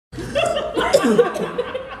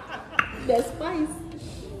That's spice.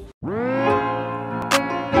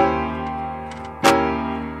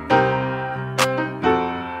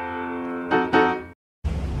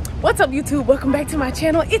 What's up, YouTube? Welcome back to my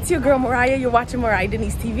channel. It's your girl Mariah. You're watching Mariah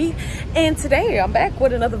Denise TV, and today I'm back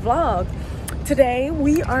with another vlog. Today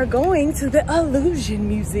we are going to the Illusion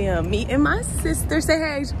Museum. Me and my sister. Say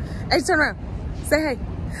hey. Hey, turn around. Say hey.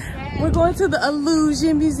 We're going to the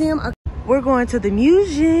Illusion Museum. We're going to the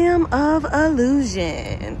Museum of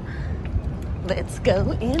Illusion. Let's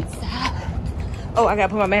go inside. Oh, I gotta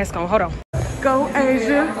put my mask on. Hold on. Go,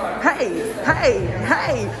 Asia. Hey, hey,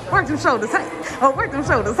 hey. Work them shoulders. Hey. Oh, work them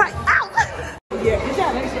shoulders. Hey. Ow. Yeah, good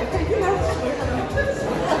job, Asia.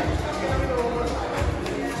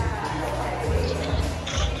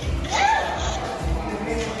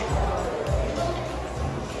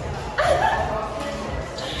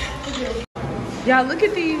 Y'all, look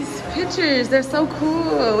at these pictures. They're so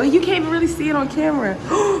cool. You can't even really see it on camera.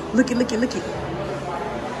 Look it, look it, look it.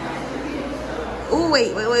 Oh,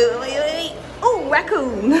 wait. Oh,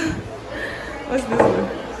 raccoon. What's this one?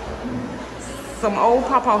 Some old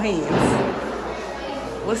pawpaw hands.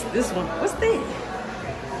 What's this one? What's that?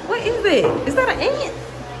 What is that? Is that an ant?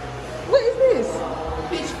 What is this?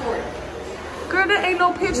 Pitchfork. Girl, that ain't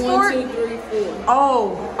no pitchfork. 1, 2, 3, 4.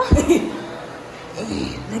 Oh.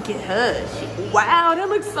 Look at her. Wow, that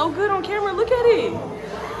looks so good on camera. Look at it.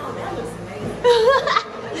 That looks amazing.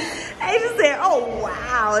 Asia said, oh,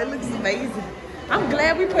 wow, it looks amazing. I'm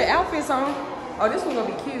glad we put outfits on. Oh, this one's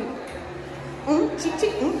gonna be cute. Chick,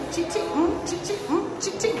 chick, chick, chick, chick, chick,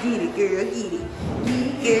 chick, chick. Get it, girl, get it. Get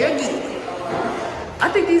it, girl, get it. I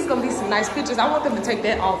think these are gonna be some nice pictures. I want them to take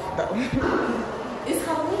that off, though. It's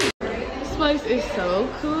Halloween. This place is so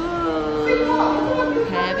cool.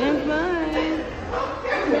 Having fun.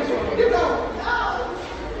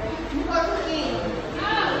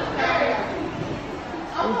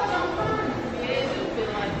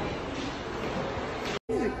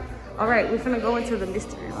 All right, we're finna go into the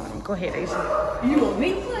mystery room. Go ahead, Asia. You want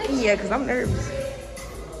me to play? Yeah, because I'm nervous.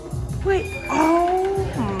 Wait, oh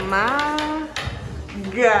my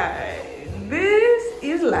God. This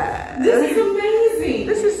is live. This is amazing.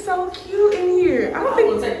 This is so cute in here. I don't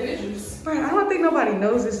think take pictures. Right, I don't think nobody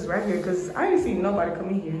knows this is right here because I ain't seen nobody come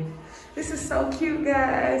in here. This is so cute,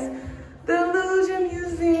 guys. The Illusion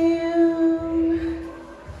Museum.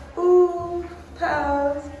 Ooh,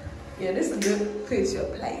 pause. Yeah, this is a good picture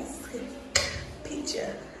place.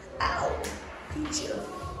 Picture. Ow. Picture.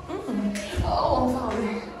 Oh, I'm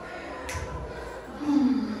falling.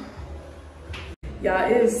 Y'all,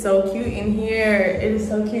 it is so cute in here. It is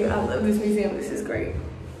so cute. I love this museum. This is great.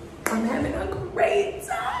 I'm having a great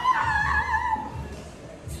time.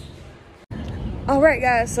 All right,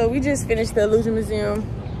 guys, so we just finished the Illusion Museum.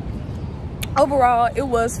 Overall, it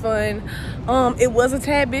was fun. It was a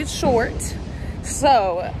tad bit short.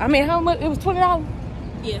 So, I mean, how much? It was $20?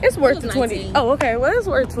 Yeah, it's worth it the was 20. 19. Oh, okay. Well, it's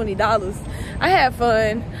worth $20. I had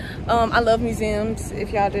fun. I love museums.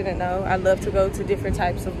 If y'all didn't know, I love to go to different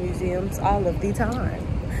types of museums all of the time.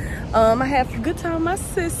 I had a good time with my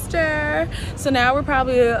sister. So now we're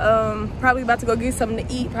probably about to go get something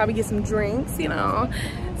to eat. Probably get some drinks, you know,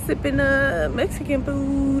 sipping Mexican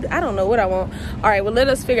food. I don't know what I want. All right, well, let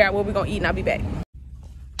us figure out what we're gonna eat and I'll be back.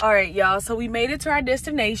 All right, y'all, so we made it to our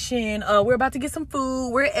destination. We're about to get some food.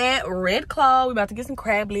 We're at Red Claw. We're about to get some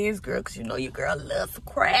crab legs, girl, because you know your girl loves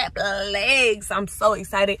crab legs. I'm so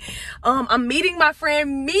excited. I'm meeting my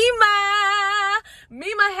friend Mima.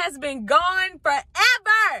 Mima has been gone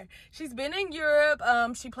forever. She's been in Europe.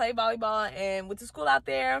 She played volleyball and went to school out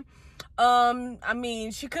there. I mean,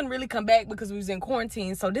 she couldn't really come back because we was in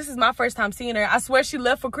quarantine. So this is my first time seeing her. I swear she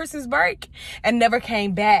left for Christmas break and never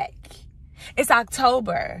came back. It's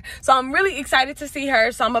October, so I'm really excited to see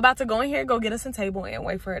her. So I'm about to go in here, go get us a table, and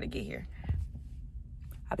wait for her to get here.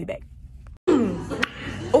 I'll be back.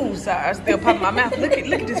 Oh, sorry, I still popping my mouth. Look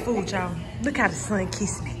at this food, y'all. Look how the sun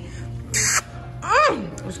kissing it.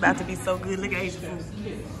 It's about to be so good. Look at Asian food.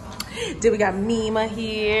 Then we got Mima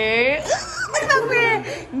here. Look at my friend.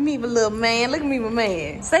 Mima, little man. Look at Mima,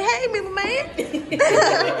 man. Say hey, Mima, man.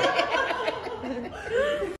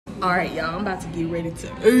 All right, y'all. I'm about to get ready to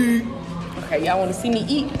eat. Okay, y'all want to see me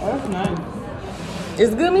eat? Oh, that's nice.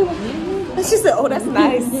 It's good, Mima? She said, oh, that's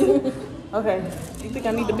nice. Okay. You think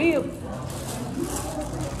I need the bill?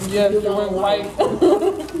 Yeah, you're wearing white.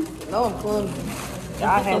 No, I'm clumsy.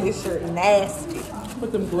 Y'all had this shirt nasty.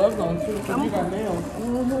 Put them gloves on, too, because you got nails.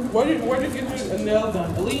 Where did you get your nails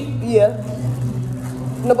done? Elite? Yeah.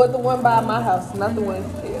 No, but the one by my house, not the one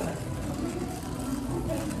here.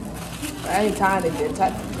 I ain't tying it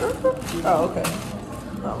yet. Oh, okay.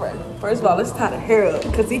 All right. First of all, let's tie the hair up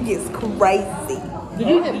because it gets crazy. Did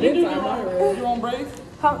you do your own braids?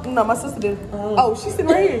 Huh? No, my sister did. Oh, she's sitting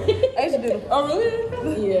right here. Asia did them. Oh,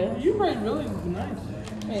 really? Yeah. You braid really nice.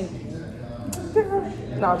 Thank you.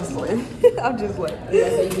 No, I'm just playing. I'm just playing. You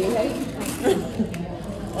gonna say you didn't hate?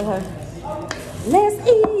 Okay. Let's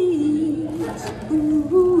eat.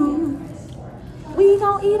 Ooh. We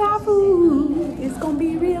gonna eat our food. It's gonna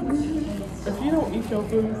be real good. If you don't eat your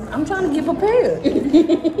food, I'm trying to get prepared.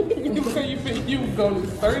 you go to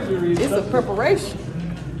surgery. It's a preparation.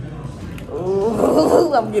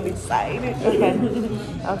 Ooh, I'm getting excited. Okay.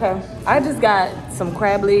 Okay. I just got some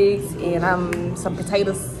crab legs and some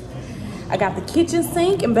potatoes. I got the kitchen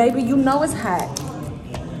sink and baby, you know it's hot.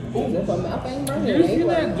 Ooh, that's what mouth ain't burning. Did you see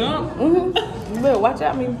that jump? Mm-hmm. Look, watch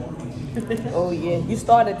out, me. Oh yeah, you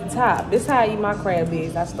start at the top. This is how I eat my crab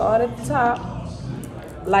legs. I start at the top,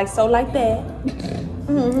 like so, like that.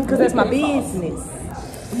 Cause that's my business.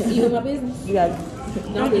 You in my business? You got.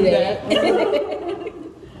 Don't do that.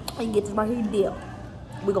 And get to my here dip.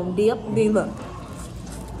 We're gonna dip, then look.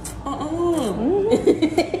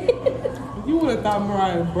 You would have thought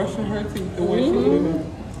Mariah was brushing her teeth the way she did it.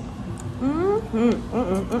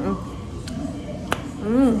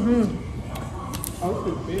 Oh,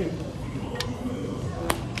 it's big.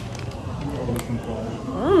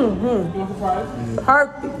 You want some fries?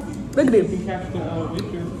 Perfect. Look at this. You can catch the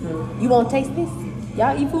waitress because You want to taste this?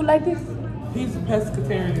 Y'all eat food like this? he's a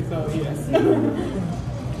pescatarian, so yes.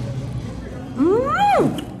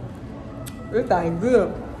 This thing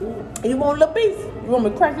good. You want a little piece? You want me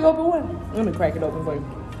to crack it open one? Let me crack it open for you.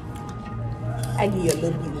 I give you a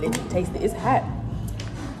little bit, let you taste it. It's hot.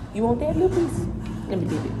 You want that little piece? Let me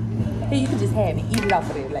dip it. Here, you can just have it. Eat it off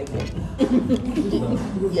of there like that.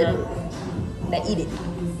 Yeah. Now eat it.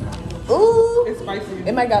 Ooh. It's spicy.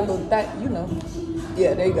 It might got a little thick, you know.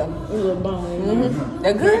 Yeah, there you go. A little bone.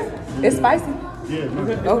 They're good. It's spicy.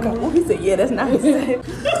 Yeah. Okay. Oh, he said, yeah, that's nice.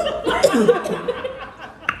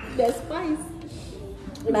 That's spice.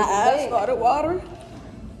 My eyes started watering.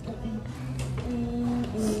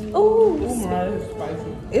 Ooh, Mariah, it's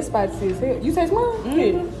spicy. it's spicy as hell. You taste mine?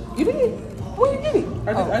 Yeah. You did? Where you get it?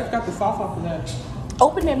 I just got the sauce off of that.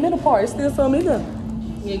 Open that middle part. It's still some in there.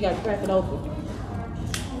 You gotta crack it open.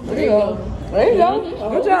 There you go. There you go.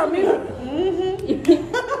 Good job, Mina.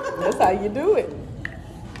 That's how you do it.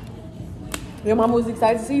 Your mama was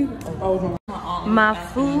excited to see you? My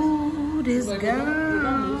food is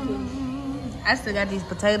gone. I still got these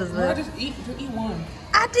potatoes left. Just eat one.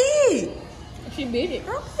 I did. She bit it.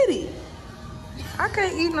 I did it. I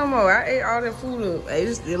can't eat no more. I ate all that food up. I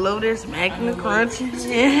just still over there smacking the crunches.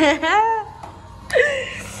 Okay,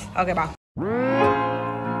 bye.